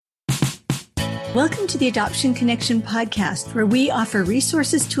Welcome to the Adoption Connection podcast, where we offer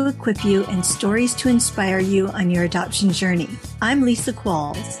resources to equip you and stories to inspire you on your adoption journey. I'm Lisa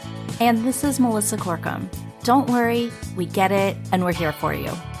Qualls. And this is Melissa Corkum. Don't worry, we get it, and we're here for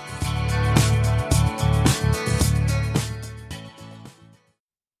you.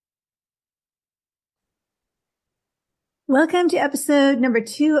 Welcome to episode number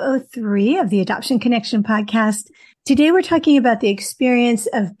 203 of the Adoption Connection podcast. Today we're talking about the experience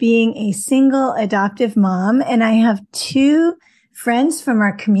of being a single adoptive mom, and I have two friends from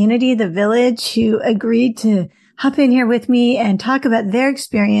our community, the Village, who agreed to hop in here with me and talk about their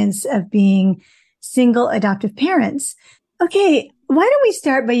experience of being single adoptive parents. Okay, why don't we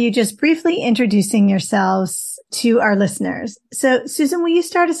start by you just briefly introducing yourselves to our listeners? So, Susan, will you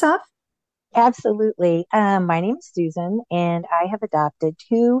start us off? Absolutely. My name is Susan, and I have adopted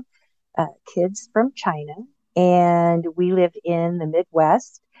two kids from China, and we live in the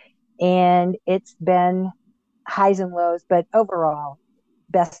Midwest, and it's been highs and lows, but overall,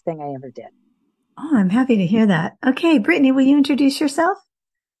 best thing I ever did. Oh, I'm happy to hear that. Okay, Brittany, will you introduce yourself?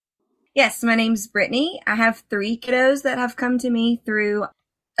 Yes, my name's Brittany. I have three kiddos that have come to me through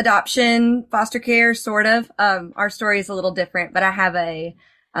adoption, foster care, sort of. Our story is a little different, but I have a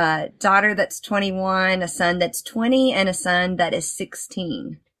daughter that's 21, a son that's 20, and a son that is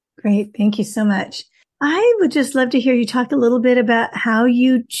 16. Great. Thank you so much. I would just love to hear you talk a little bit about how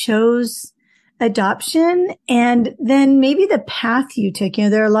you chose adoption and then maybe the path you took. You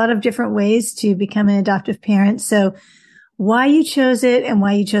know, there are a lot of different ways to become an adoptive parent. So why you chose it and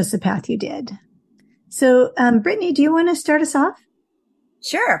why you chose the path you did. So, Brittany, do you want to start us off?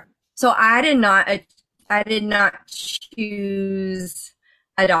 Sure. So I did not choose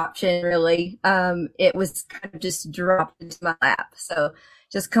adoption, really. It was kind of just dropped into my lap. So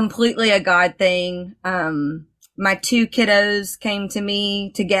just completely a God thing. My two kiddos came to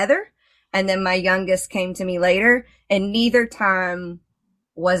me together, and then my youngest came to me later. And neither time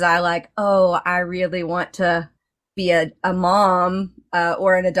was I like, oh, I really want to be a mom,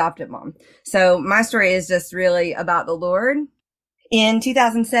 or an adoptive mom. So my story is just really about the Lord. In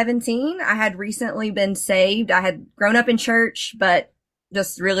 2017, I had recently been saved. I had grown up in church, but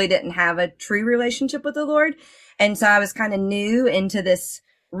just really didn't have a true relationship with the Lord. And so I was kind of new into this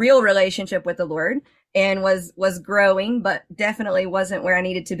real relationship with the Lord and was growing, but definitely wasn't where I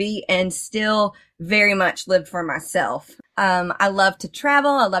needed to be and still very much lived for myself. I love to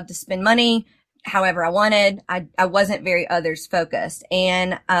travel. I love to spend money however I wanted. I wasn't very others focused,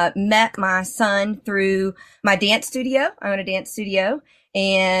 and met my son through my dance studio. I own a dance studio,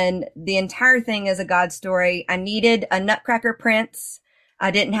 and the entire thing is a God story. I needed a Nutcracker Prince. I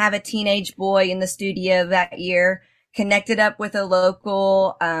didn't have a teenage boy in the studio that year. Connected up with a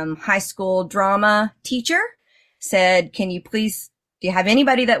local high school drama teacher. Said, do you have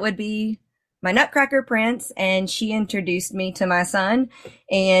anybody that would be my Nutcracker Prince? And she introduced me to my son,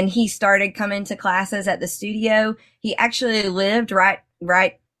 and he started coming to classes at the studio. He actually lived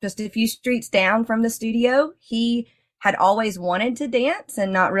right just a few streets down from the studio. He had always wanted to dance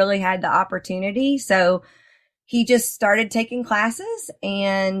and not really had the opportunity. So he just started taking classes,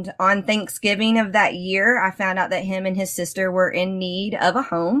 and on Thanksgiving of that year, I found out that him and his sister were in need of a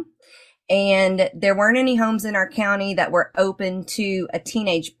home, and there weren't any homes in our county that were open to a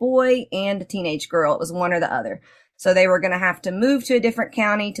teenage boy and a teenage girl. It was one or the other. So they were going to have to move to a different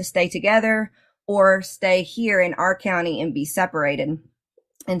county to stay together or stay here in our county and be separated.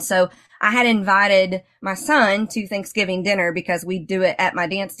 And so I had invited my son to Thanksgiving dinner because we do it at my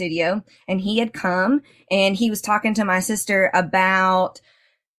dance studio, and he had come and he was talking to my sister about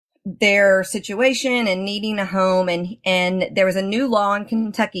their situation and needing a home. And there was a new law in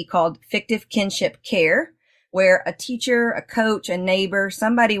Kentucky called fictive kinship care, where a teacher, a coach, a neighbor,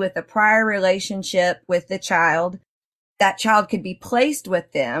 somebody with a prior relationship with the child, that child could be placed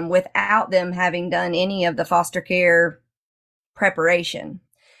with them without them having done any of the foster care preparation.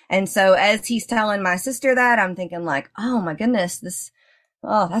 And so as he's telling my sister that, I'm thinking like, oh my goodness,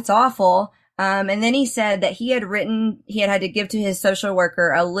 that's awful. And then he said that he had to give to his social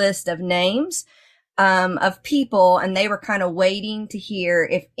worker a list of names, of people, and they were kind of waiting to hear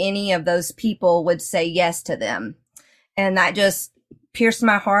if any of those people would say yes to them. And that just pierced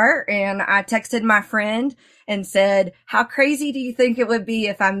my heart. And I texted my friend and said, how crazy do you think it would be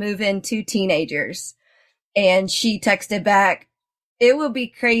if I move in two teenagers? And she texted back, it will be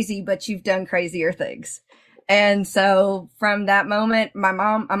crazy, but you've done crazier things. And so from that moment, my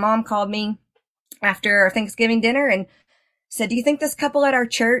mom called me after our Thanksgiving dinner and said, do you think this couple at our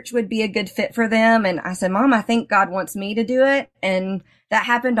church would be a good fit for them? And I said, Mom, I think God wants me to do it. And that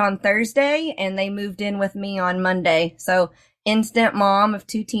happened on Thursday, and they moved in with me on Monday. So instant mom of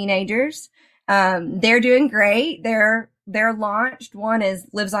two teenagers. They're doing great. They're launched. One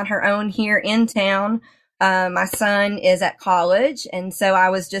lives on her own here in town. My son is at college, and so I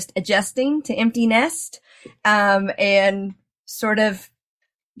was just adjusting to empty nest, and sort of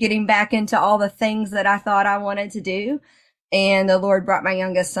getting back into all the things that I thought I wanted to do. And the Lord brought my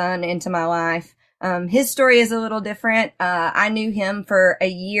youngest son into my life. His story is a little different. I knew him for a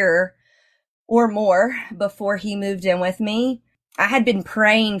year or more before he moved in with me. I had been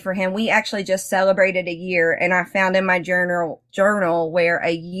praying for him. We actually just celebrated a year, and I found in my journal where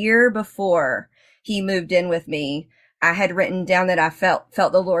a year before he moved in with me, I had written down that I felt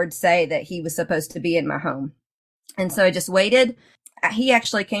the Lord say that he was supposed to be in my home. And so I just waited. He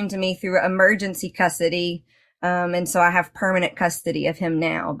actually came to me through emergency custody. And so I have permanent custody of him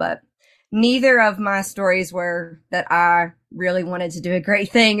now, but neither of my stories were that I really wanted to do a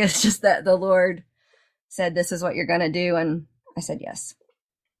great thing. It's just that the Lord said, this is what you're going to do. And I said, yes.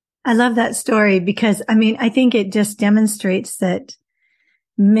 I love that story because, I think it just demonstrates that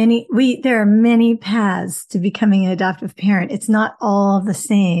there are many paths to becoming an adoptive parent. It's not all the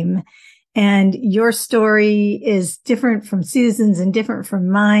same. And your story is different from Susan's and different from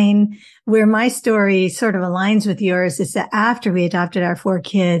mine. Where my story sort of aligns with yours is that after we adopted our 4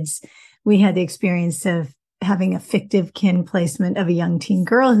 kids, we had the experience of having a fictive kin placement of a young teen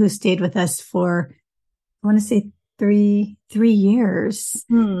girl who stayed with us for, I want to say 3 years,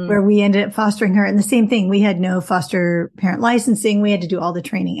 where we ended up fostering her. And the same thing, we had no foster parent licensing. We had to do all the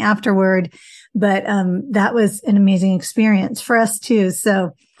training afterward. But that was an amazing experience for us too.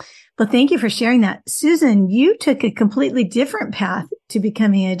 So, well, thank you for sharing that. Susan, you took a completely different path to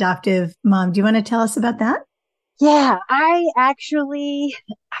becoming an adoptive mom. Do you want to tell us about that? Yeah, I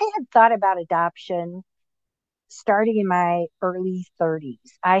had thought about adoption starting in my early 30s.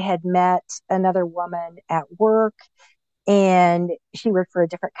 I had met another woman at work, and she worked for a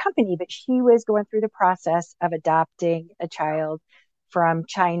different company, but she was going through the process of adopting a child from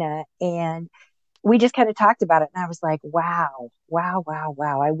China. And we just kind of talked about it. And I was like, wow.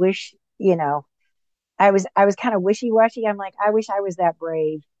 I wish, I was kind of wishy-washy. I'm like, I wish I was that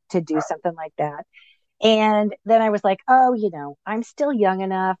brave to do something like that. And then I was like, oh, I'm still young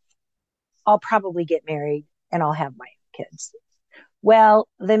enough. I'll probably get married and I'll have my own kids. Well,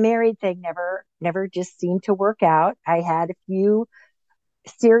 the married thing never just seemed to work out. I had a few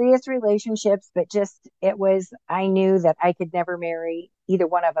serious relationships, but I knew that I could never marry either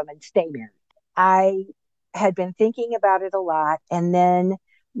one of them and stay married. I had been thinking about it a lot. And then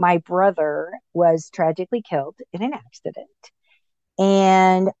my brother was tragically killed in an accident.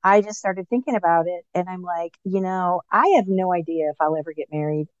 And I just started thinking about it. And I'm like, I have no idea if I'll ever get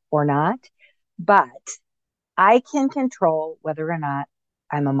married or not, but I can control whether or not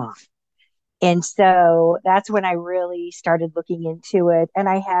I'm a mom. And so that's when I really started looking into it. And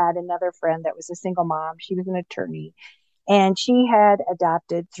I had another friend that was a single mom. She was an attorney, and she had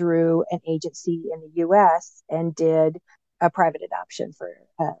adopted through an agency in the US and did a private adoption for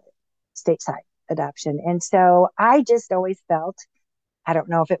stateside adoption. And so I just always felt, I don't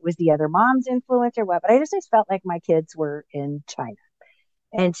know if it was the other mom's influence or what, but I just always felt like my kids were in China.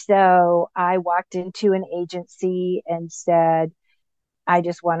 And so I walked into an agency and said, I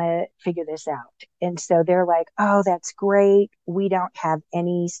just want to figure this out. And so they're like, oh, that's great. We don't have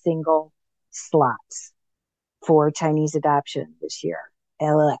any single slots for Chinese adoption this year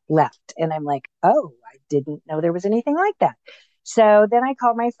left. And I'm like, oh, I didn't know there was anything like that. So then I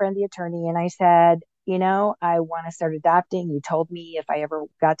called my friend, the attorney, and I said, I want to start adopting. You told me if I ever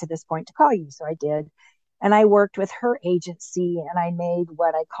got to this point to call you. So I did. And I worked with her agency, and I made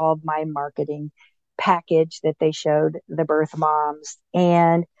what I called my marketing package that they showed the birth moms.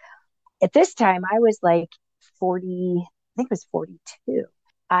 And at this time I was like 40, I think it was 42.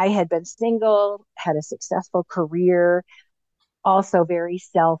 I had been single, had a successful career, also very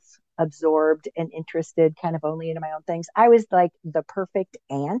self-absorbed and interested kind of only in my own things. I was like the perfect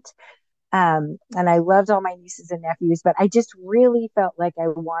aunt. And I loved all my nieces and nephews, but I just really felt like I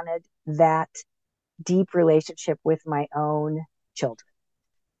wanted that deep relationship with my own children.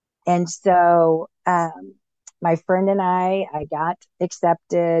 And so my friend and I got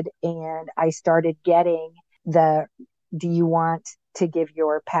accepted, and I started getting do you want to give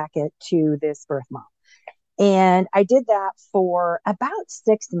your packet to this birth mom? And I did that for about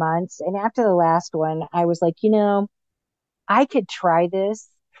 6 months. And after the last one, I was like, I could try this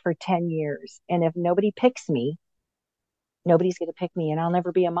for 10 years. And if nobody picks me, nobody's going to pick me, and I'll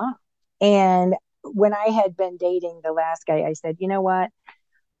never be a mom. And when I had been dating the last guy, I said, you know what?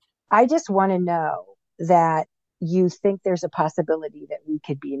 I just want to know that you think there's a possibility that we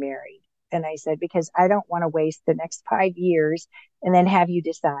could be married. And I said, because I don't want to waste the next 5 years and then have you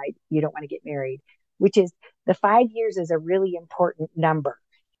decide you don't want to get married, which is the 5 years is a really important number.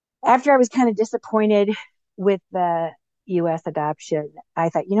 After I was kind of disappointed with the US adoption, I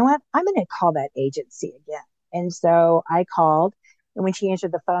thought, you know what? I'm going to call that agency again. And so I called, and when she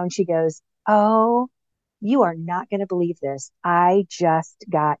answered the phone, she goes, "Oh, you are not going to believe this. I just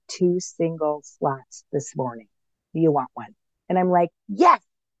got 2 single slots this morning. Do you want one?" And I'm like, "Yes,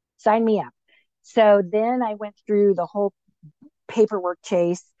 sign me up." So then I went through the whole paperwork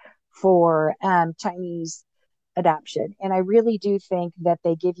chase for Chinese adoption. And I really do think that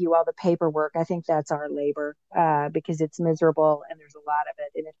they give you all the paperwork. I think that's our labor because it's miserable and there's a lot of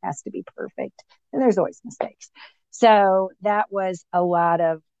it and it has to be perfect. And there's always mistakes. So that was a lot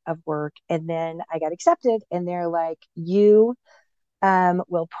of work. And then I got accepted and they're like, "You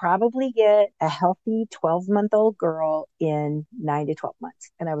will probably get a healthy 12-month-old girl in 9 to 12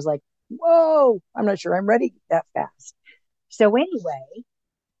 months." And I was like, whoa, I'm not sure I'm ready that fast. So anyway,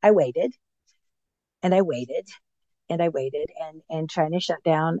 I waited and I waited and I waited and China shut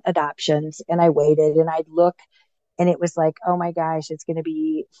down adoptions and I waited and I'd look and it was like, oh my gosh, it's going to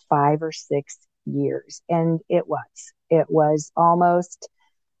be 5 or 6 years. And it was almost,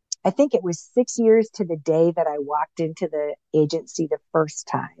 I think it was 6 years to the day that I walked into the agency the first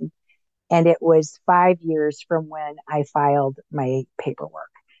time. And it was 5 years from when I filed my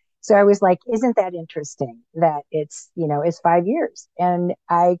paperwork. So I was like, isn't that interesting that it's 5 years? And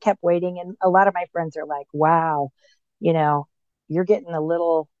I kept waiting. And a lot of my friends are like, wow, you're getting a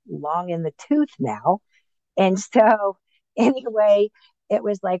little long in the tooth now. And so anyway, it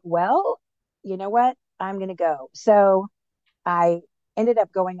was like, well, you know what? I'm going to go. So I ended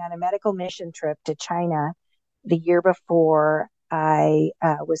up going on a medical mission trip to China the year before my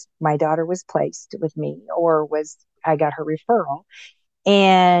daughter was placed with me, I got her referral.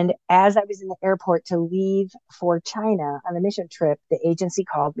 And as I was in the airport to leave for China on the mission trip, the agency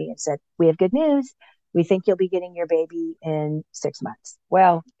called me and said, "We have good news. We think you'll be getting your baby in 6 months."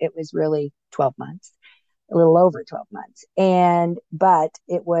 Well, it was really 12 months, a little over 12 months. But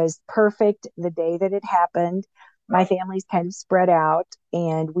it was perfect the day that it happened. My family's kind of spread out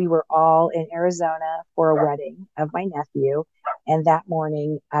and we were all in Arizona for a wedding of my nephew. And that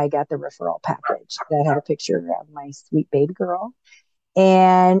morning I got the referral package that had a picture of my sweet baby girl.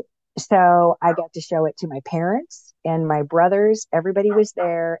 And so I got to show it to my parents and my brothers. Everybody was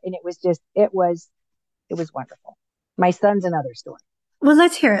there. And it was wonderful. My son's another story. Well,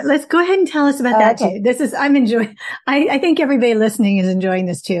 let's hear it. Let's go ahead and tell us about that okay. too. I'm enjoying, I think everybody listening is enjoying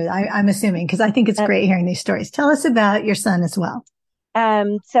this too. I'm assuming, because I think it's great hearing these stories. Tell us about your son as well.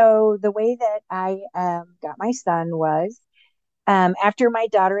 So the way that I got my son was, after my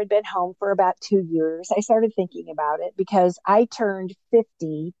daughter had been home for about 2 years, I started thinking about it because I turned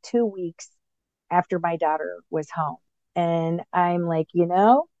 50 2 weeks after my daughter was home. And I'm like,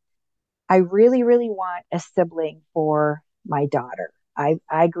 I really, really want a sibling for my daughter.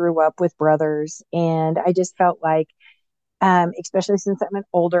 I grew up with brothers and I just felt like, especially since I'm an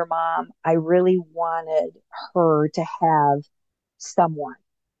older mom, I really wanted her to have someone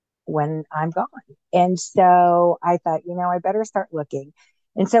when I'm gone. And so I thought, I better start looking.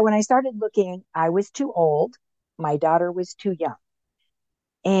 And so when I started looking, I was too old. My daughter was too young.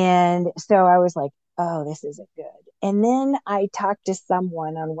 And so I was like, oh, this isn't good. And then I talked to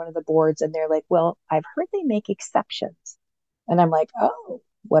someone on one of the boards and they're like, well, I've heard they make exceptions. And I'm like, oh,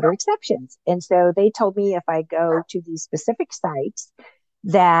 what are exceptions? And so they told me if I go to these specific sites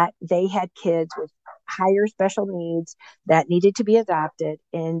that they had kids with higher special needs that needed to be adopted,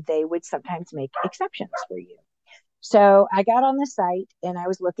 and they would sometimes make exceptions for you. So I got on the site and I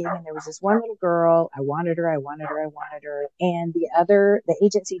was looking, and there was this one little girl. I wanted her. And the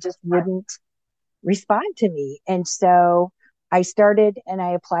agency just wouldn't respond to me. And so I started and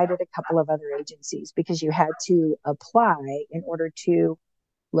I applied at a couple of other agencies because you had to apply in order to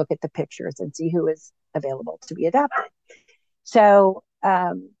look at the pictures and see who is available to be adopted. So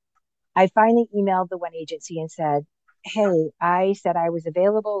I finally emailed the one agency and said, hey, I said I was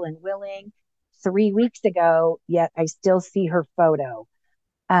available and willing 3 weeks ago, yet I still see her photo.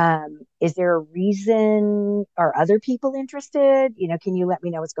 Is there a reason? Are other people interested? Can you let me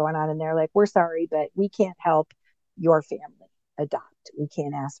know what's going on? And they're like, we're sorry, but we can't help your family adopt. We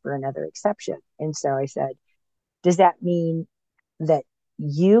can't ask for another exception. And so I said, does that mean that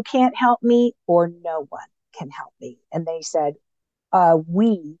you can't help me or no one can help me? And they said,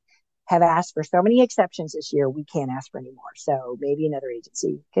 we have asked for so many exceptions this year, we can't ask for any more. So maybe another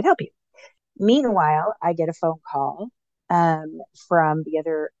agency could help you. Meanwhile, I get a phone call from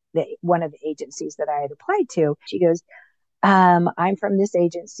one of the agencies that I had applied to. She goes, I'm from this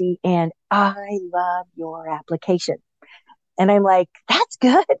agency and I love your application. And I'm like, that's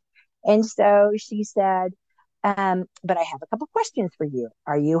good. And so she said, but I have a couple questions for you.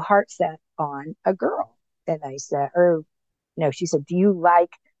 Are you heart set on a girl? And I said, or no, she said, do you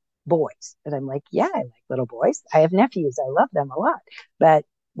like boys? And I'm like, yeah, I like little boys. I have nephews. I love them a lot, but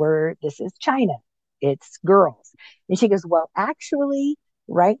this is China. It's girls. And she goes, well, actually,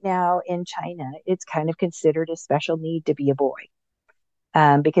 right now in China, it's kind of considered a special need to be a boy,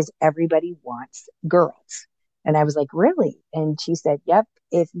 because everybody wants girls. And I was like, really? And she said, yep,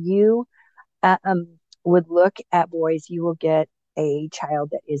 if you would look at boys, you will get a child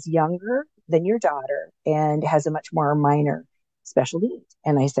that is younger than your daughter and has a much more minor special needs.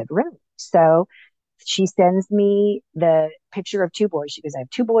 And I said, really? So she sends me the picture of two boys. She goes, I have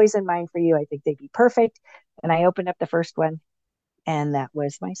two boys in mind for you. I think they'd be perfect. And I opened up the first one, and that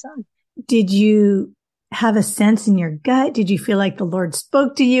was my son. Did you have a sense in your gut? Did you feel like the Lord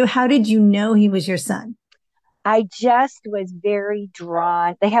spoke to you? How did you know he was your son? I just was very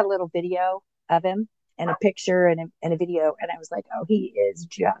drawn. They had a little video of him and a picture and a video. And I was like, oh, he is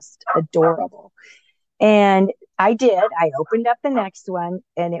just adorable. And I did. I opened up the next one,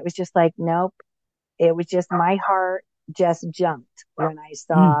 and it was just like, nope. It was just, my heart just jumped when I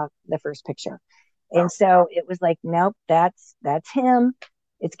saw the first picture. And so it was like, nope, that's him.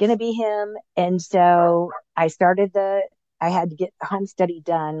 It's going to be him. And so I had to get a home study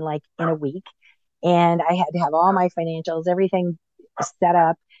done like in a week. And I had to have all my financials, everything set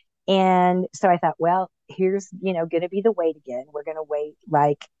up. And so I thought, well, here's, going to be the wait again. We're going to wait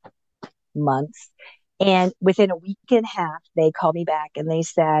like months. And within a week and a half, they called me back and they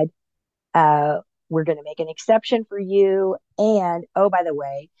said, we're going to make an exception for you. And, oh, by the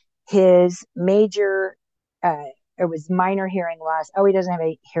way, his major, it was minor hearing loss. Oh, he doesn't have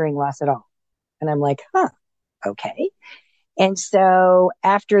a hearing loss at all. And I'm like, okay. And so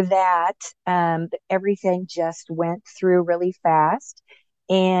after that, everything just went through really fast.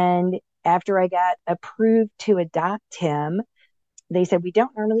 And after I got approved to adopt him, they said, we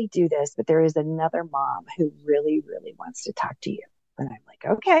don't normally do this, but there is another mom who really, really wants to talk to you. And I'm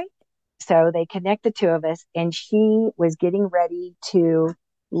like, okay. So they connect the two of us, and she was getting ready to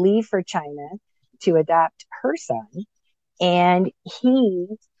leave for China to adopt her son. And he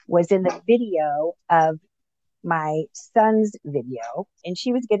was in the video of my son's video, and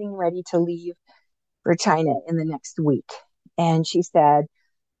she was getting ready to leave for China in the next week. And she said,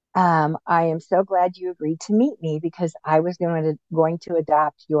 I am so glad you agreed to meet me because I was going to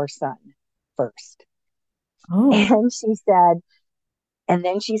adopt your son first. Oh. And she said, and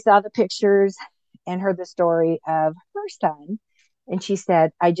then she saw the pictures and heard the story of her son. And she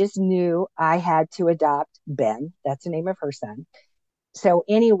said, I just knew I had to adopt Ben. That's the name of her son. So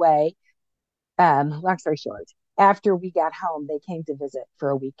anyway, long story short, after we got home, they came to visit for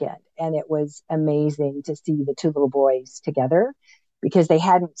a weekend. And it was amazing to see the two little boys together because they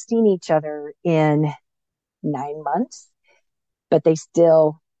hadn't seen each other in 9 months, but they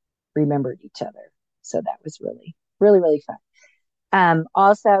still remembered each other. So that was really, really, really fun.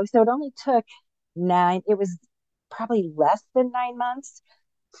 Also, so it only took it was probably less than 9 months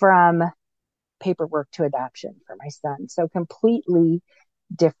from paperwork to adoption for my son. So completely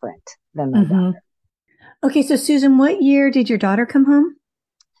different than my daughter. Okay. So Susan, what year did your daughter come home?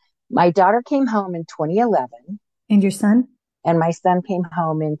 My daughter came home in 2011. And your son? And my son came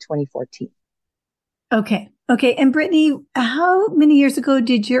home in 2014. Okay. Okay. And Brittany, how many years ago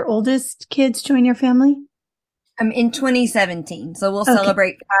did your oldest kids join your family? In 2017. So we'll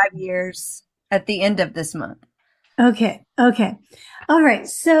celebrate 5 years at the end of this month. Okay. All right.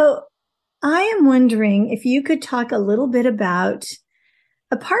 So I am wondering if you could talk a little bit about,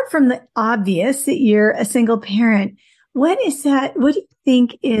 apart from the obvious that you're a single parent, what do you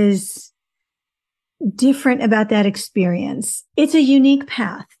think is different about that experience? It's a unique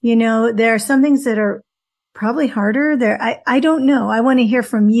path. There are some things that are probably harder there. I don't know. I want to hear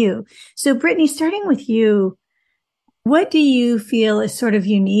from you. So Brittany, starting with you, what do you feel is sort of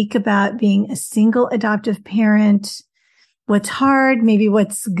unique about being a single adoptive parent? What's hard? Maybe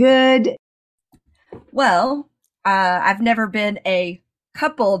what's good? Well, I've never been a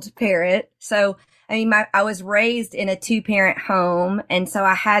coupled parent. So, I was raised in a 2-parent home. And so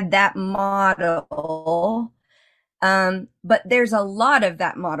I had that model. But there's a lot of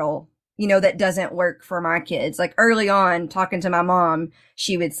that model, that doesn't work for my kids. Like early on, talking to my mom,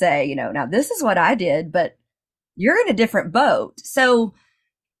 she would say, now this is what I did, but you're in a different boat. So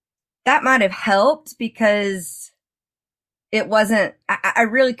that might have helped because it wasn't, I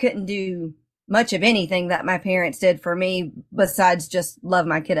really couldn't do much of anything that my parents did for me besides just love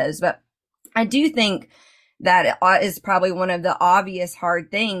my kiddos. But I do think that is probably one of the obvious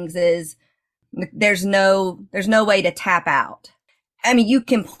hard things is there's no way to tap out. I mean, you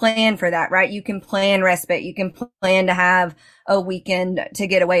can plan for that, right? You can plan respite. You can plan to have a weekend to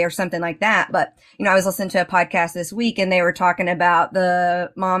get away or something like that. But, I was listening to a podcast this week and they were talking about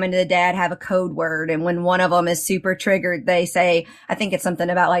the mom and the dad have a code word. And when one of them is super triggered, they say, I think it's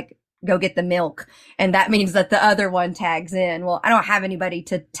something about like, go get the milk. And that means that the other one tags in. Well, I don't have anybody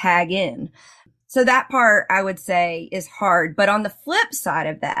to tag in. So that part I would say is hard. But on the flip side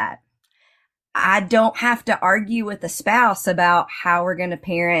of that, I don't have to argue with the spouse about how we're going to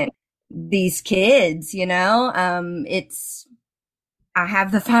parent these kids, I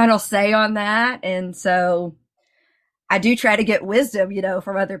have the final say on that. And so I do try to get wisdom,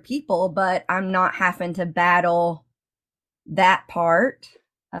 from other people, but I'm not having to battle that part.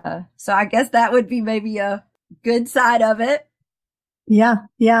 So I guess that would be maybe a good side of it. Yeah.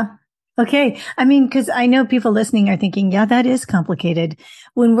 Yeah. Okay. I mean, because I know people listening are thinking, yeah, that is complicated.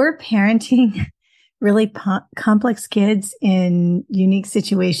 When we're parenting really complex kids in unique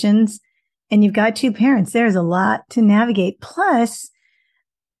situations, and you've got two parents, there's a lot to navigate. Plus,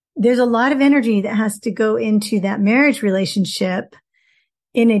 there's a lot of energy that has to go into that marriage relationship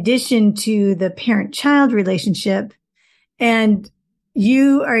in addition to the parent-child relationship. And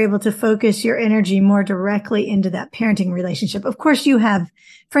you are able to focus your energy more directly into that parenting relationship. Of course, you have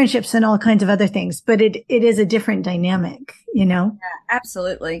friendships and all kinds of other things, but it is a different dynamic, Yeah,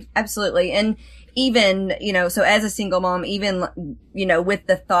 absolutely. Absolutely. And even, so as a single mom, even, with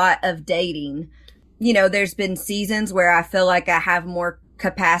the thought of dating, there's been seasons where I feel like I have more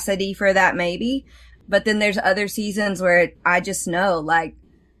capacity for that maybe, but then there's other seasons where I just know like,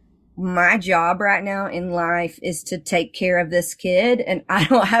 my job right now in life is to take care of this kid and I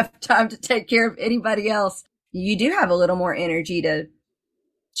don't have time to take care of anybody else. You do have a little more energy to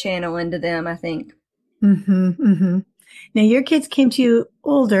channel into them, I think. Mm-hmm, mm-hmm. Now your kids came to you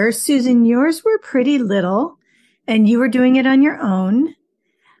older. Susan, yours were pretty little and you were doing it on your own.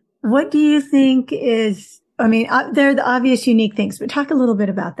 What do you think they're the obvious unique things, but talk a little bit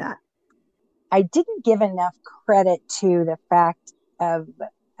about that. I didn't give enough credit to the fact of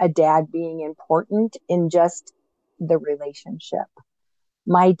a dad being important in just the relationship.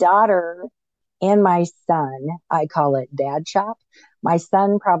 My daughter and my son, I call it dad shop. My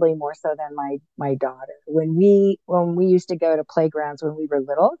son probably more so than my daughter. When we used to go to playgrounds when we were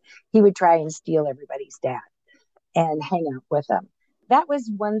little, he would try and steal everybody's dad and hang out with them. That was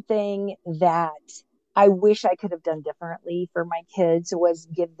one thing that I wish I could have done differently for my kids, was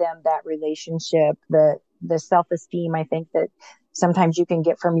give them that relationship, the self-esteem I think that sometimes you can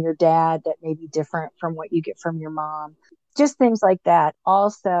get from your dad that may be different from what you get from your mom. Just things like that.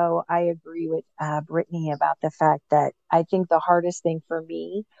 Also, I agree with Brittany about the fact that I think the hardest thing for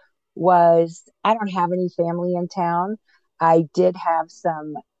me was I don't have any family in town. I did have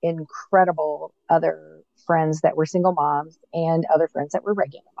some incredible other friends that were single moms and other friends that were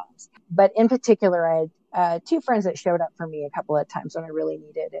regular moms. But in particular, I had two friends that showed up for me a couple of times when I really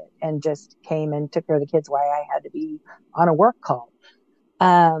needed it and just came and took care of the kids while I had to be on a work call.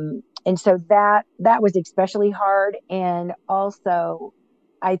 And so that was especially hard. And also,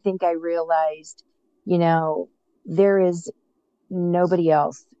 I think I realized, there is nobody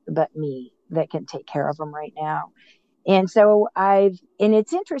else but me that can take care of them right now. And so and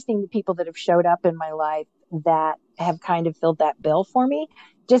it's interesting the people that have showed up in my life that have kind of filled that bill for me,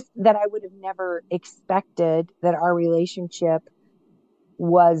 just that I would have never expected that our relationship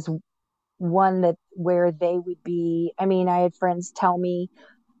was one that where they would be. I mean, I had friends tell me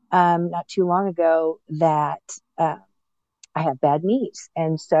not too long ago that I have bad knees.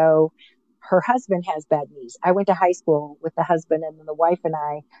 And so her husband has bad knees. I went to high school with the husband, and then the wife and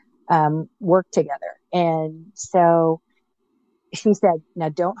I worked together. And so she said, now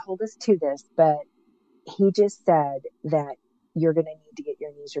don't hold us to this, but he just said that you're going to need to get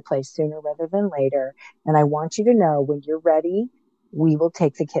your knees replaced sooner rather than later. And I want you to know when you're ready, we will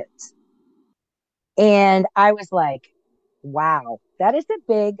take the kids. And I was like, wow, that is a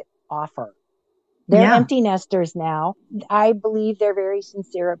big offer. They're empty nesters now. I believe they're very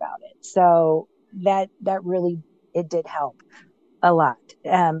sincere about it. So that really, it did help a lot.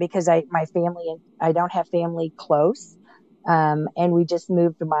 Because my family, I don't have family close. And we just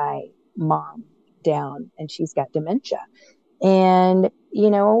moved my mom down and she's got dementia. And,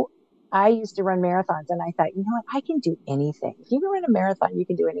 I used to run marathons and I thought, what, I can do anything. If you can run a marathon, you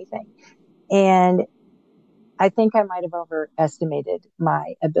can do anything. And I think I might have overestimated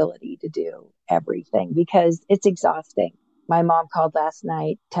my ability to do everything because it's exhausting. My mom called last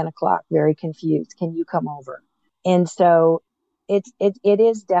night, 10 o'clock, very confused. Can you come over? And so it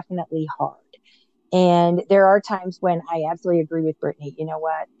is definitely hard. And there are times when I absolutely agree with Brittany. You know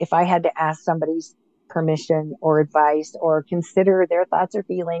what? If I had to ask somebody's permission or advice or consider their thoughts or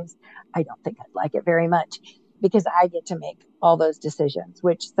feelings, I don't think I'd like it very much because I get to make all those decisions,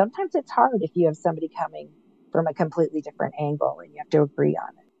 which sometimes it's hard if you have somebody coming from a completely different angle and you have to agree on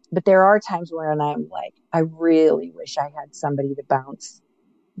it. But there are times where I'm like, I really wish I had somebody to bounce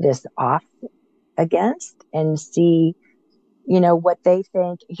this off against and see, what they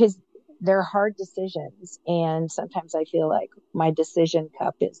think, because they're hard decisions. And sometimes I feel like my decision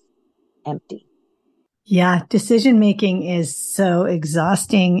cup is empty. Yeah. Decision making is so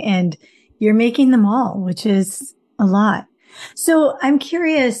exhausting and you're making them all, which is a lot. So I'm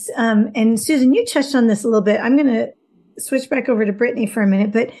curious, and Susan, you touched on this a little bit. I'm going to switch back over to Brittany for a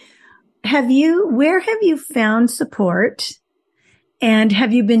minute, but where have you found support? And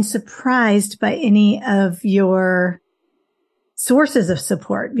have you been surprised by any of your sources of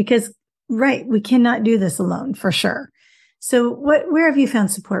support? Because, right, we cannot do this alone for sure. So where have you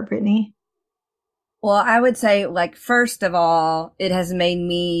found support, Brittany? Well, I would say, first of all, it has made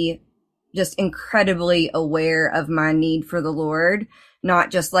me just incredibly aware of my need for the Lord,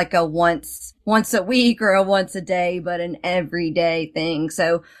 not just like a once a week or a once a day, but an everyday thing.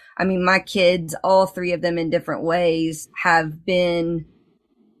 So, I mean, my kids, all three of them in different ways, have been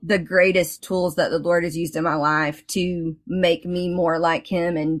the greatest tools that the Lord has used in my life to make me more like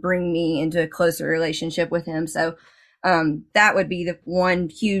him and bring me into a closer relationship with him. So, that would be the one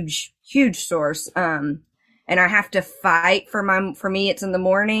huge source. And I have to fight for me, it's in the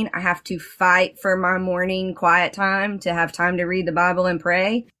morning. I have to fight for my morning quiet time to have time to read the Bible and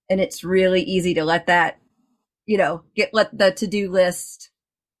pray. And it's really easy to let that, let the to-do list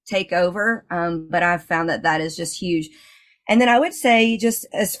take over. But I've found that is just huge. And then I would say, just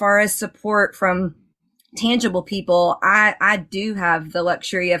as far as support from tangible people, I do have the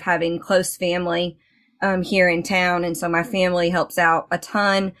luxury of having close family, here in town. And so my family helps out a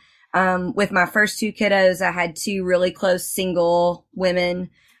ton. With my first two kiddos, I had two really close single women,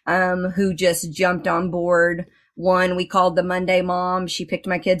 who just jumped on board. One we called the Monday Mom. She picked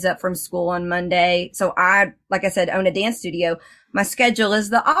my kids up from school on Monday. So I, like I said, own a dance studio. My schedule is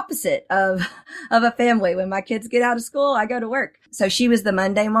the opposite of a family. When my kids get out of school, I go to work. So she was the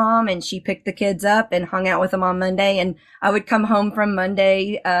Monday Mom, and she picked the kids up and hung out with them on Monday. And I would come home from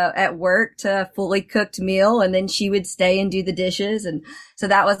Monday, at work to a fully cooked meal. And then she would stay and do the dishes. And so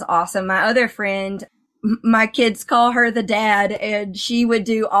that was awesome. My other friend, my kids call her the dad, and she would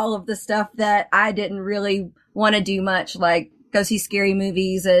do all of the stuff that I didn't really want to do much, like go see scary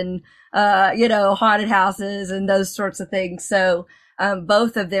movies and, haunted houses and those sorts of things. So,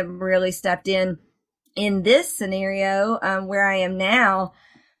 both of them really stepped in this scenario, where I am now.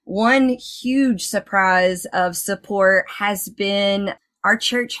 One huge surprise of support has been our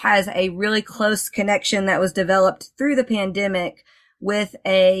church has a really close connection that was developed through the pandemic with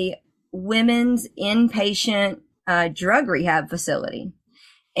a women's inpatient, drug rehab facility.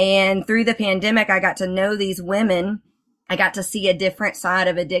 And through the pandemic, I got to know these women. I got to see a different side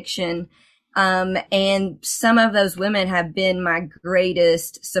of addiction. And some of those women have been my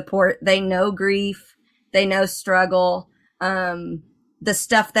greatest support. They know grief. They know struggle. The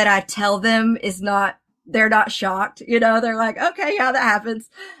stuff that I tell them they're not shocked. They're like, okay, yeah, that happens.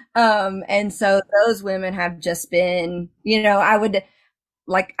 And so those women have just been,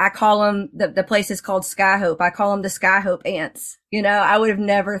 I call them, the place is called Skyhope. I call them the Skyhope ants. I would have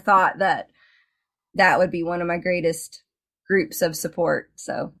never thought that would be one of my greatest groups of support.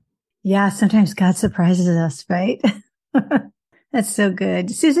 So. Yeah. Sometimes God surprises us, right? That's so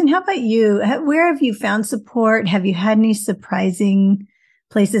good. Susan, how about you? Where have you found support? Have you had any surprising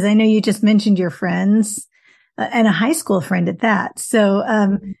places? I know you just mentioned your friends, and a high school friend at that. So,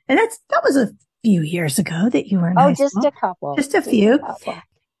 and that was a few years ago that you were in high school. Just a couple. Just a few.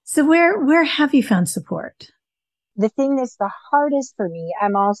 So where have you found support? The thing that's the hardest for me,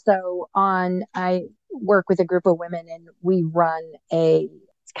 I work with a group of women, and we run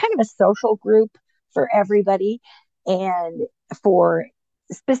it's kind of a social group for everybody. And for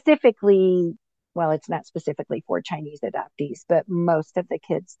specifically, well, it's not specifically for Chinese adoptees, but most of the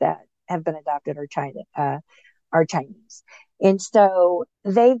kids that have been adopted are Chinese. And so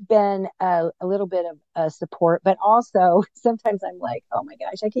they've been a little bit of a support, but also sometimes I'm like, oh my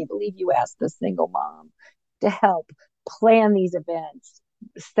gosh, I can't believe you asked the single mom to help plan these events,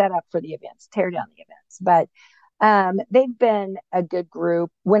 set up for the events, tear down the events. But they've been a good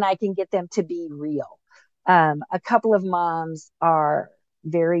group when I can get them to be real. A couple of moms are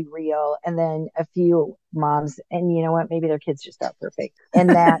very real, and then a few moms, and you know what, maybe their kids just aren't perfect. And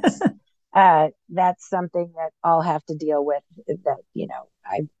That's something that I'll have to deal with. That,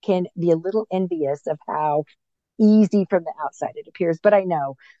 I can be a little envious of how easy from the outside it appears, but I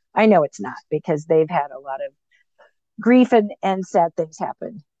know it's not, because they've had a lot of grief and sad things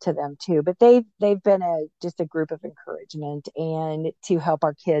happen to them too. But they've been just a group of encouragement and to help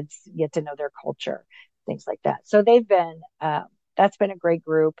our kids get to know their culture, things like that. So they've been that's been a great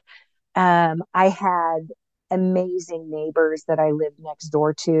group. I had amazing neighbors that I lived next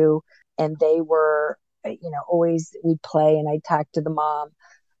door to, and they were, always we'd play, and I'd talk to the mom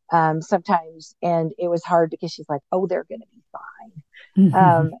sometimes, and it was hard because she's like, "Oh, they're going to be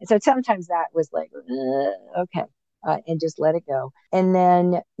fine." So sometimes that was like, okay, and just let it go. And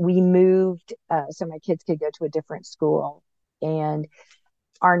then we moved so my kids could go to a different school, and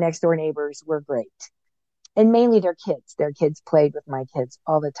our next door neighbors were great. And mainly their kids. Their kids played with my kids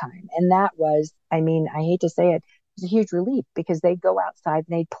all the time. And that was, I mean, I hate to say it, it was a huge relief, because they'd go outside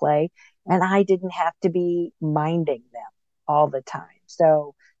and they'd play, and I didn't have to be minding them all the time.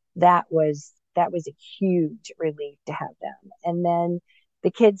 So that was a huge relief to have them. And then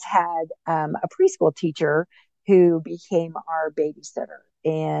the kids had a preschool teacher who became our babysitter,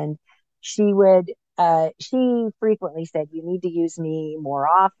 and she frequently said, "You need to use me more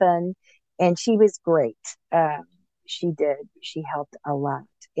often." And she was great. She helped a lot.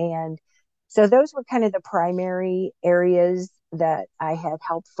 And so those were kind of the primary areas that I had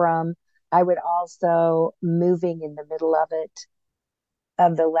help from. I would also, moving in the middle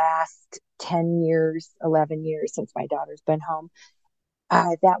of the last 10 years, 11 years since my daughter's been home,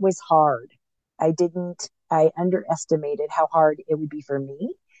 that was hard. I underestimated how hard it would be for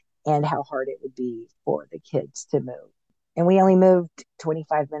me and how hard it would be for the kids to move. And we only moved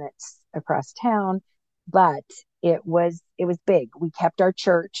 25 minutes across town, but it was big. We kept our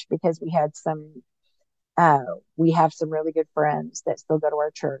church because we have some really good friends that still go to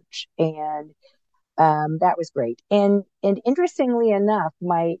our church, and that was great. And interestingly enough,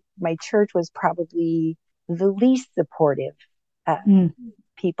 my church was probably the least supportive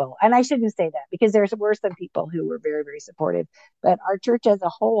people. And I shouldn't say that, because there were some people who were very, very supportive, but our church as a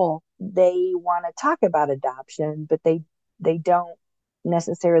whole, they want to talk about adoption, but they don't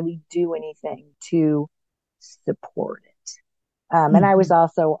necessarily do anything to support it. And I was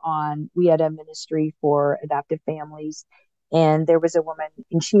also we had a ministry for adoptive families, and there was a woman,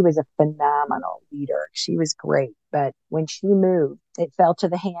 and she was a phenomenal leader. She was great. But when she moved, it fell to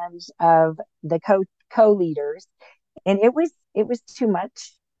the hands of the co-leaders, and it was too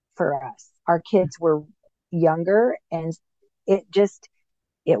much for us. Our kids were younger, and it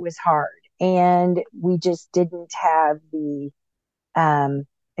was hard. And we just didn't have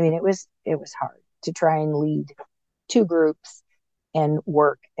it was hard to try and lead two groups and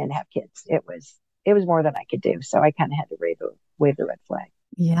work and have kids. It was more than I could do. So I kind of had to wave the red flag.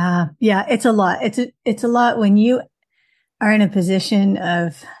 Yeah. Yeah. It's a lot. It's a lot when you are in a position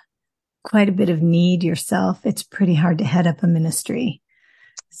of quite a bit of need yourself. It's pretty hard to head up a ministry.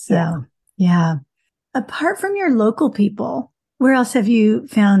 So yeah. Apart from your local people, where else have you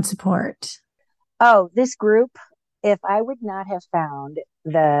found support? Oh, this group, if I would not have found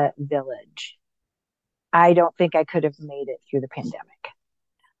the village, I don't think I could have made it through the pandemic.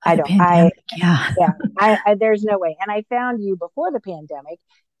 There's no way. And I found you before the pandemic,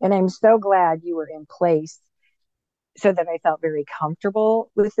 and I'm so glad you were in place so that I felt very comfortable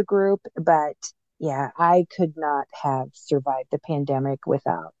with the group. But yeah, I could not have survived the pandemic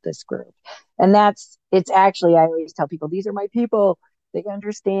without this group. And it's actually, I always tell people, these are my people. They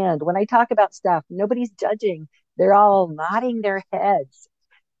understand. When I talk about stuff, nobody's judging. They're all nodding their heads.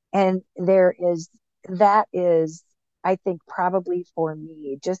 And that is, I think, probably for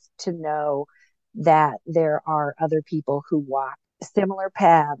me, just to know that there are other people who walk similar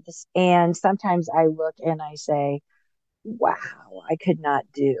paths. And sometimes I look and I say, wow, I could not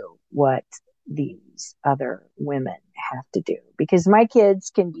do what these other women have to do, because my kids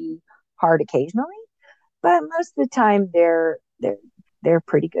can be hard occasionally, but most of the time they're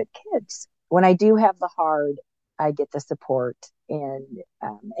pretty good kids. When I do have the hard, I get the support, and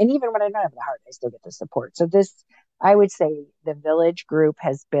even when I don't have the heart, I still get the support. So I would say the village group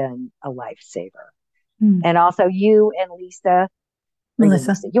has been a lifesaver. And also you and Melissa,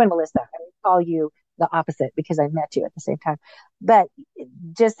 you and Melissa, I would call you the opposite because I met you at the same time, but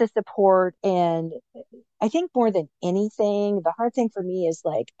just the support. And I think more than anything, the hard thing for me is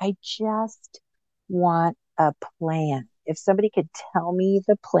like, I just want a plan. If somebody could tell me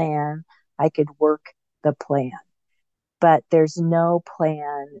the plan, I could work the plan. But there's no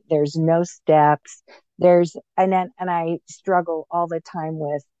plan. There's no steps. And I struggle all the time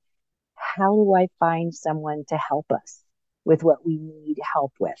with, how do I find someone to help us with what we need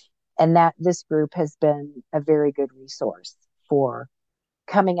help with? And that this group has been a very good resource for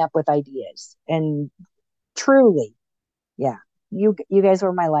coming up with ideas. And truly, yeah, you guys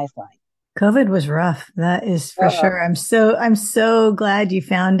were my lifeline. COVID was rough. That is for sure. I'm so glad you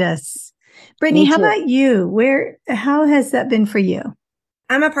found us. Brittany, how about you? How has that been for you?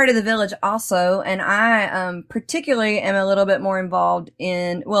 I'm a part of the Village also, and I particularly am a little bit more involved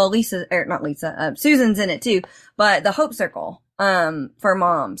in, well, Susan's in it too, but the Hope Circle for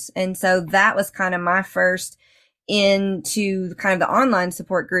moms. And so that was kind of my first into kind of the online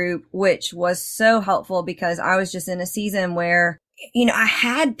support group, which was so helpful because I was just in a season where, you know, I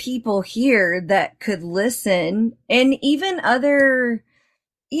had people here that could listen, and even other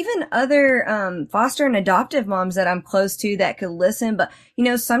foster and adoptive moms that I'm close to that could listen. But, you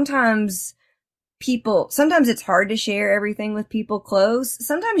know, sometimes it's hard to share everything with people close.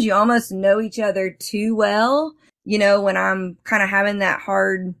 Sometimes you almost know each other too well. You know, when I'm kind of having that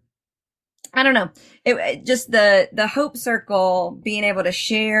hard, I don't know, it just the Hope Circle, being able to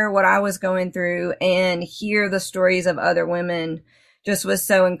share what I was going through and hear the stories of other women just was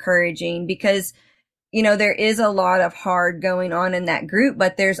so encouraging, because you know, there is a lot of hard going on in that group,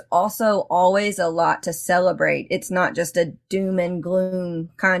 but there's also always a lot to celebrate. It's not just a doom and gloom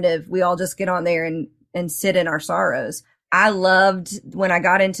kind of, we all just get on there and sit in our sorrows. I loved when I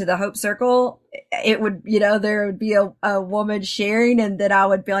got into the Hope Circle, it would, you know, there would be a woman sharing, and then I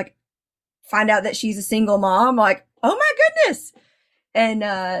would be like, find out that she's a single mom, like, oh my goodness.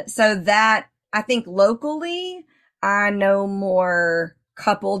 And, so that, I think locally, I know more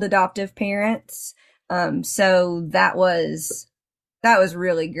coupled adoptive parents. So that was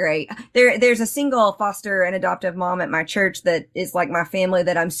really great. There's a single foster and adoptive mom at my church that is like my family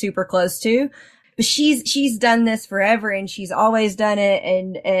that I'm super close to, but she's done this forever and she's always done it.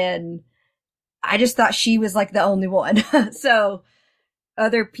 And I just thought she was like the only one. So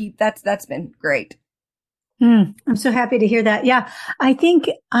other people, that's been great. I'm so happy to hear that. Yeah. I think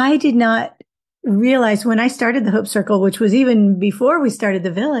I did not realize when I started the Hope Circle, which was even before we started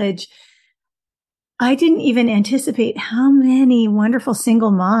the Village, I didn't even anticipate how many wonderful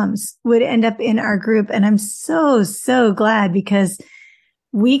single moms would end up in our group. And I'm so glad, because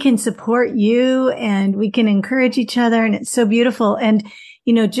we can support you and we can encourage each other. And it's so beautiful. And,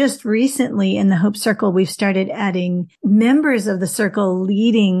 you know, just recently in the Hope Circle, we've started adding members of the circle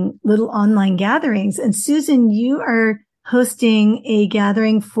leading little online gatherings. And Susan, you are hosting a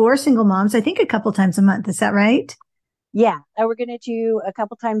gathering for single moms, I think a couple times a month. Is that right? Yeah, we're going to do a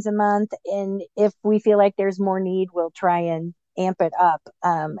couple times a month. And if we feel like there's more need, we'll try and amp it up.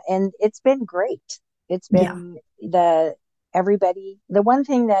 And it's been great. It's been the one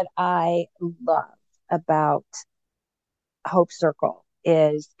thing that I love about Hope Circle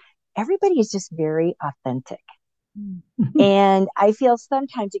is everybody is just very authentic. And I feel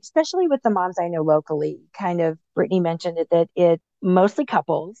sometimes, especially with the moms I know locally, kind of Brittany mentioned it, that it mostly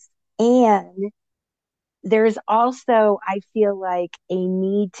couples, and there's also, I feel like, a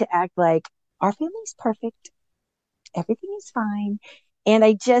need to act like our family's perfect. Everything is fine. And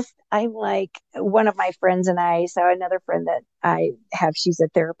I'm like, one of my friends and I, so another friend that I have, she's a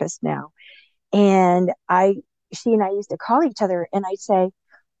therapist now. And she and I used to call each other and I'd say,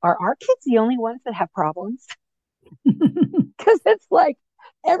 are our kids the only ones that have problems? Because it's like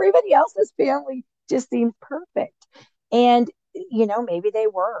everybody else's family just seems perfect. And you know, maybe they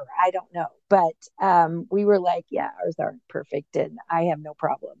were, I don't know. But we were like, yeah, ours aren't perfect. And I have no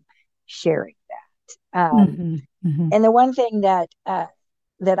problem sharing that. And the one thing that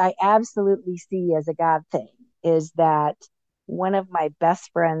I absolutely see as a God thing is that one of my best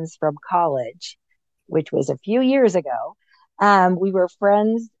friends from college, which was a few years ago, we were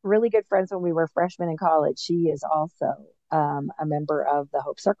friends, really good friends when we were freshmen in college. She is also a member of the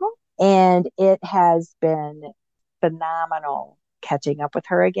Hope Circle. And it has been phenomenal catching up with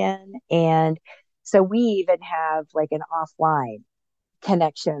her again. And so we even have like an offline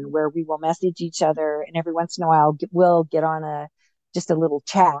connection where we will message each other, and every once in a while we'll get on just a little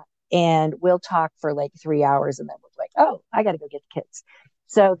chat and we'll talk for like 3 hours, and then we're like, oh, I got to go get the kids.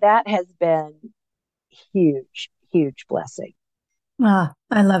 So that has been huge blessing. Ah,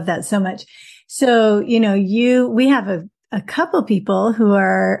 I love that so much. So, you know, we have a couple people who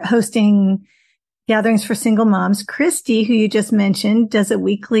are hosting gatherings for single moms. Christy, who you just mentioned, does a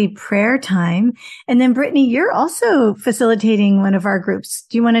weekly prayer time. And then Brittany, you're also facilitating one of our groups.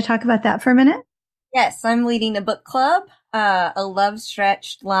 Do you want to talk about that for a minute? Yes, I'm leading a book club A Love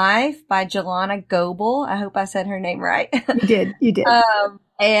Stretched Life by Jelana Goebel. I hope I said her name right. You did.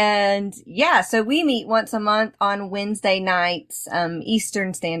 And yeah, so we meet once a month on Wednesday nights,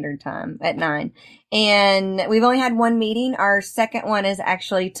 Eastern Standard Time at 9. And we've only had one meeting. Our second one is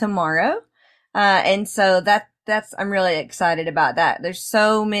actually tomorrow. And so I'm really excited about that. There's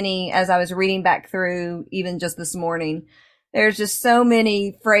so many, as I was reading back through, even just this morning, there's just so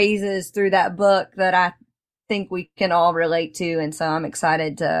many phrases through that book that I think we can all relate to. And so I'm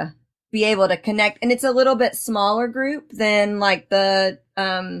excited to be able to connect. And it's a little bit smaller group than like the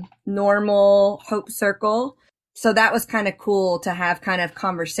normal Hope Circle. So that was kind of cool to have kind of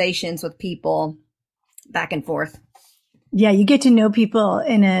conversations with people back and forth. Yeah, you get to know people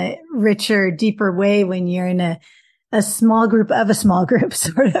in a richer, deeper way when you're in a small group of a small group,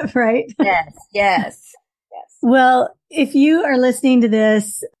 sort of, right? Yes. Well, if you are listening to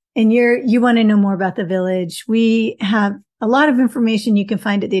this and you want to know more about the Village, we have a lot of information you can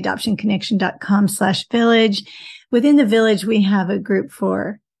find at theadoptionconnection.com/village. Within the Village, we have a group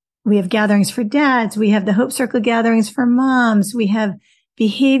we have gatherings for dads. We have the Hope Circle gatherings for moms. We have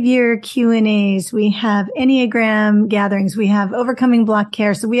behavior Q&As. We have Enneagram gatherings. We have overcoming block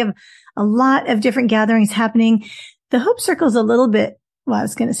care. So we have a lot of different gatherings happening. The Hope Circle is a little bit, well, I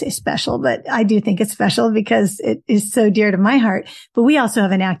was going to say special, but I do think it's special because it is so dear to my heart. But we also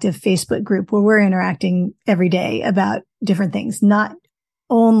have an active Facebook group where we're interacting every day about different things, not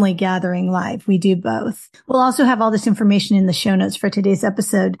only gathering live. We do both. We'll also have all this information in the show notes for today's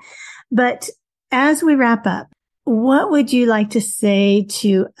episode. But as we wrap up, what would you like to say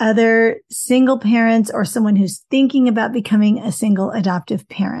to other single parents or someone who's thinking about becoming a single adoptive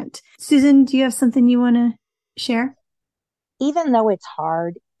parent? Susan, do you have something you want to share? Even though it's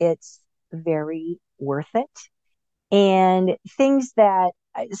hard, it's very worth it. And things that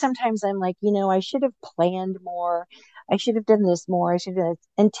sometimes I'm like, I should have planned more. I should have done this more. I should have done this.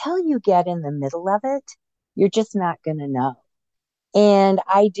 Until you get in the middle of it, you're just not going to know. And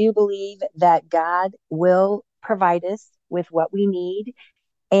I do believe that God will provide us with what we need.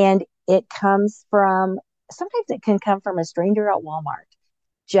 And sometimes it can come from a stranger at Walmart,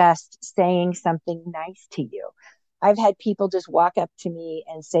 just saying something nice to you. I've had people just walk up to me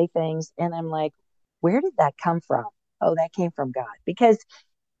and say things, and I'm like, where did that come from? Oh, that came from God. Because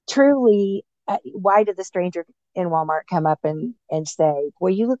truly, why did the stranger in Walmart come up and say,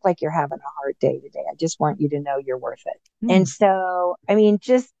 well, you look like you're having a hard day today. I just want you to know you're worth it. And so,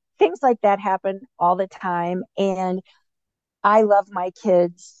 just things like that happen all the time. And I love my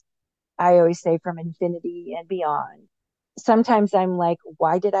kids. I always say from infinity and beyond. Sometimes I'm like,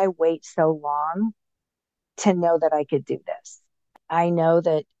 why did I wait so long to know that I could do this? I know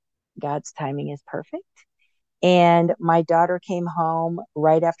that God's timing is perfect. And my daughter came home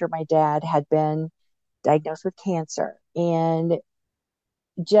right after my dad had been diagnosed with cancer. And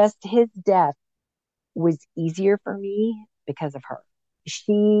just his death was easier for me because of her.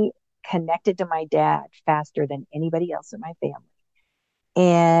 She connected to my dad faster than anybody else in my family.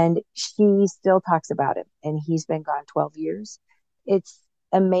 And she still talks about him. And he's been gone 12 years. It's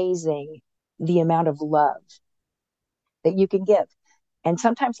amazing the amount of love that you can give. And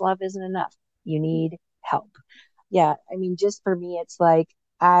sometimes love isn't enough. You need help. Yeah. Just for me, it's like,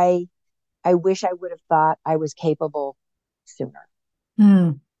 I wish I would have thought I was capable sooner.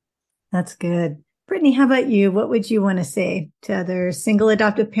 That's good. Brittany, how about you? What would you want to say to other single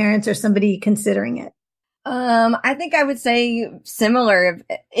adoptive parents or somebody considering it? I think I would say similar.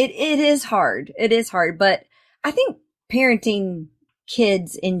 It is hard. It is hard, but I think parenting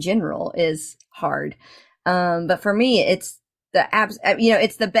kids in general is hard. But for me, it's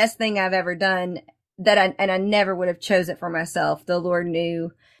it's the best thing I've ever done I never would have chose it for myself. The Lord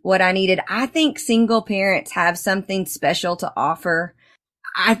knew what I needed. I think single parents have something special to offer.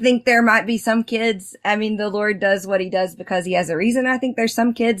 I think there might be some kids. The Lord does what he does because he has a reason. I think there's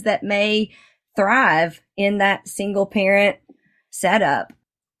some kids that may thrive in that single parent setup.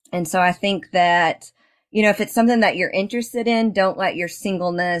 And so I think that, if it's something that you're interested in, don't let your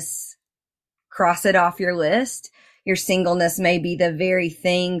singleness cross it off your list. Your singleness may be the very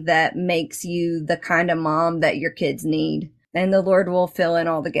thing that makes you the kind of mom that your kids need. And the Lord will fill in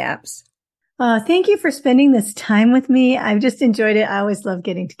all the gaps. Thank you for spending this time with me. I've just enjoyed it. I always love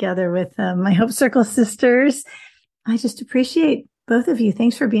getting together with my Hope Circle sisters. I just appreciate both of you.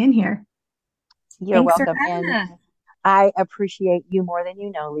 Thanks for being here. You're welcome. And I appreciate you more than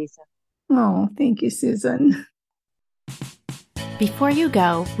you know, Lisa. Oh, thank you, Susan. Before you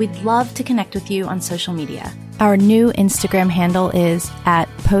go, we'd love to connect with you on social media. Our new Instagram handle is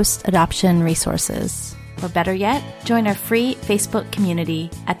 @postadoptionresources. Or better yet, join our free Facebook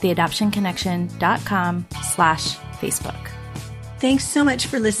community at theadoptionconnection.com/ Facebook. Thanks so much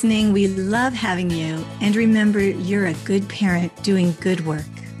for listening. We love having you. And remember, you're a good parent doing good work.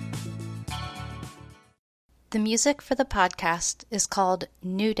 The music for the podcast is called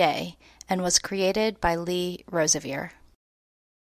New Day and was created by Lee Rosevere.